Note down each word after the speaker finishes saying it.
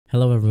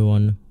Hello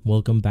everyone,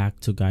 welcome back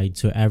to Guide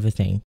to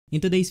Everything.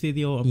 In today's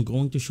video, I'm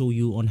going to show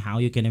you on how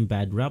you can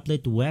embed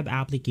Replit web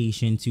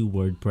application to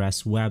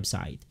WordPress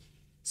website.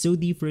 So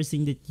the first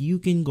thing that you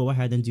can go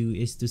ahead and do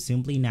is to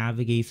simply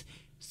navigate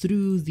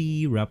through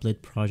the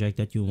Replit project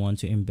that you want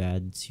to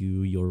embed to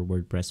your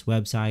WordPress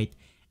website.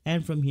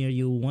 And from here,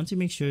 you want to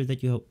make sure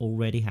that you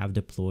already have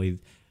deployed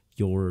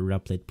your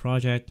Replit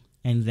project,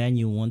 and then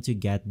you want to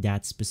get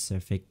that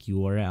specific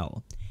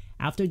URL.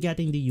 After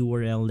getting the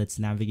URL, let's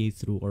navigate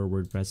through our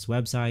WordPress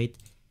website.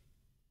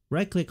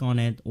 Right click on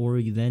it, or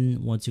you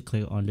then want to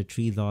click on the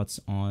three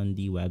dots on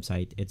the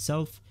website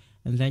itself,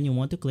 and then you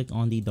want to click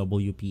on the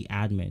WP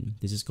admin.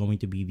 This is going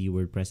to be the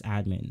WordPress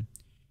admin.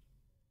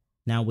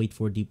 Now wait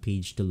for the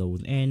page to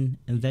load in,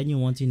 and then you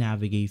want to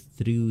navigate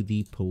through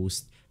the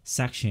post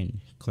section.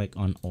 Click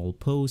on all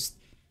posts,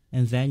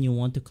 and then you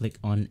want to click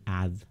on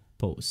add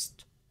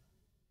post.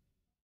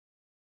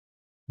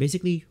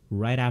 Basically,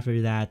 right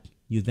after that,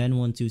 you then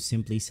want to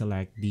simply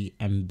select the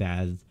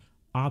embed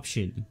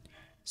option.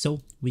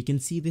 So we can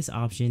see this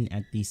option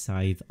at the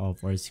side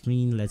of our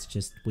screen. Let's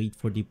just wait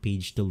for the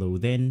page to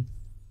load in.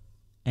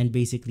 And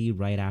basically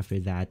right after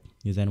that,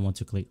 you then want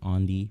to click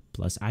on the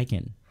plus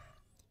icon.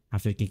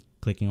 After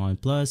clicking on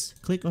plus,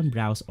 click on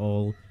browse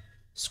all,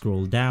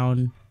 scroll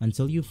down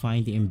until you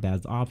find the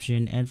embed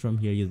option. And from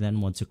here, you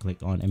then want to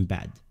click on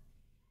embed.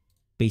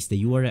 Paste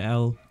the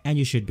URL and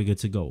you should be good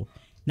to go.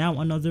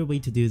 Now, another way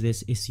to do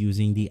this is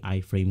using the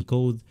iframe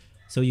code.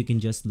 So you can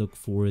just look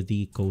for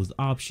the code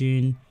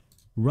option,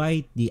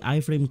 write the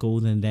iframe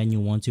code, and then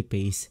you want to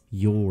paste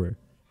your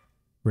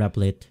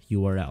Replit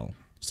URL.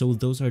 So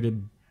those are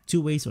the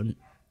two ways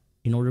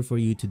in order for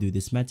you to do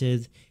this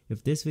method.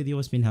 If this video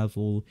has been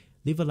helpful,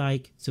 leave a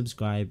like,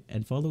 subscribe,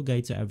 and follow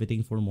Guide to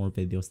Everything for more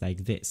videos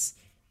like this.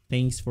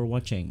 Thanks for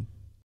watching.